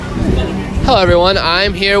Hello everyone,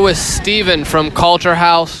 I'm here with Steven from Culture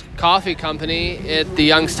House Coffee Company at the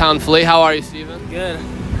Youngstown Flea. How are you, Steven? Good.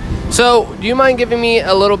 So, do you mind giving me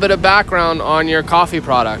a little bit of background on your coffee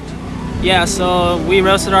product? Yeah, so we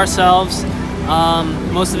roast it ourselves.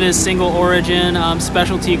 Most of it is single origin,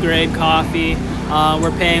 specialty grade coffee.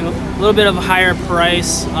 We're paying a little bit of a higher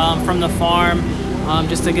price from the farm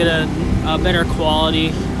just to get a better quality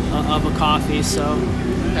of a coffee. So.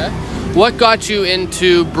 Okay. What got you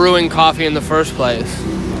into brewing coffee in the first place?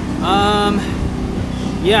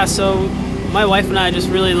 Yeah, so my wife and I just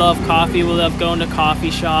really love coffee. We love going to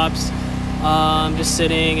coffee shops, just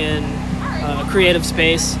sitting in a creative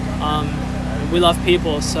space. We love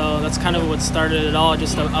people, so that's kind of what started it all,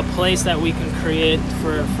 just a place that we can create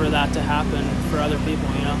for that to happen for other people,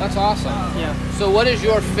 you know? That's awesome. Yeah. So what is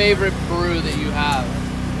your favorite brew that you have?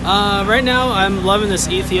 Right now I'm loving this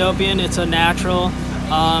Ethiopian. It's a natural.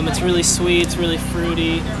 It's really sweet, it's really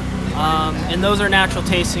fruity, and those are natural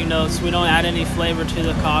tasting notes. We don't add any flavor to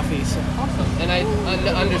the coffee. So. Awesome. And I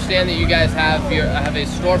understand that you guys have a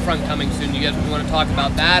storefront coming soon. You guys want to talk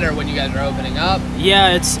about that, or when you guys are opening up?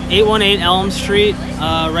 Yeah, it's 818 Elm Street,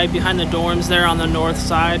 right behind the dorms there on the north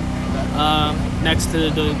side, next to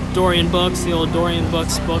the Dorian Books, the old Dorian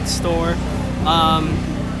Books bookstore.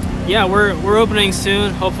 Yeah, we're opening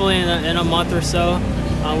soon, hopefully in a month or so.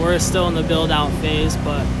 We're still in the build-out phase,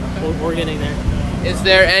 but we're getting there. Is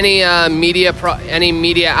there any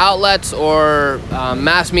media outlets or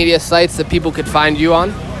mass media sites that people could find you on?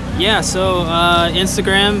 Yeah, so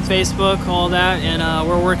Instagram, Facebook, all that, and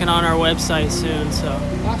we're working on our website soon. So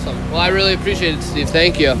awesome. Well, I really appreciate it, Steve.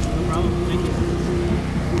 Thank you.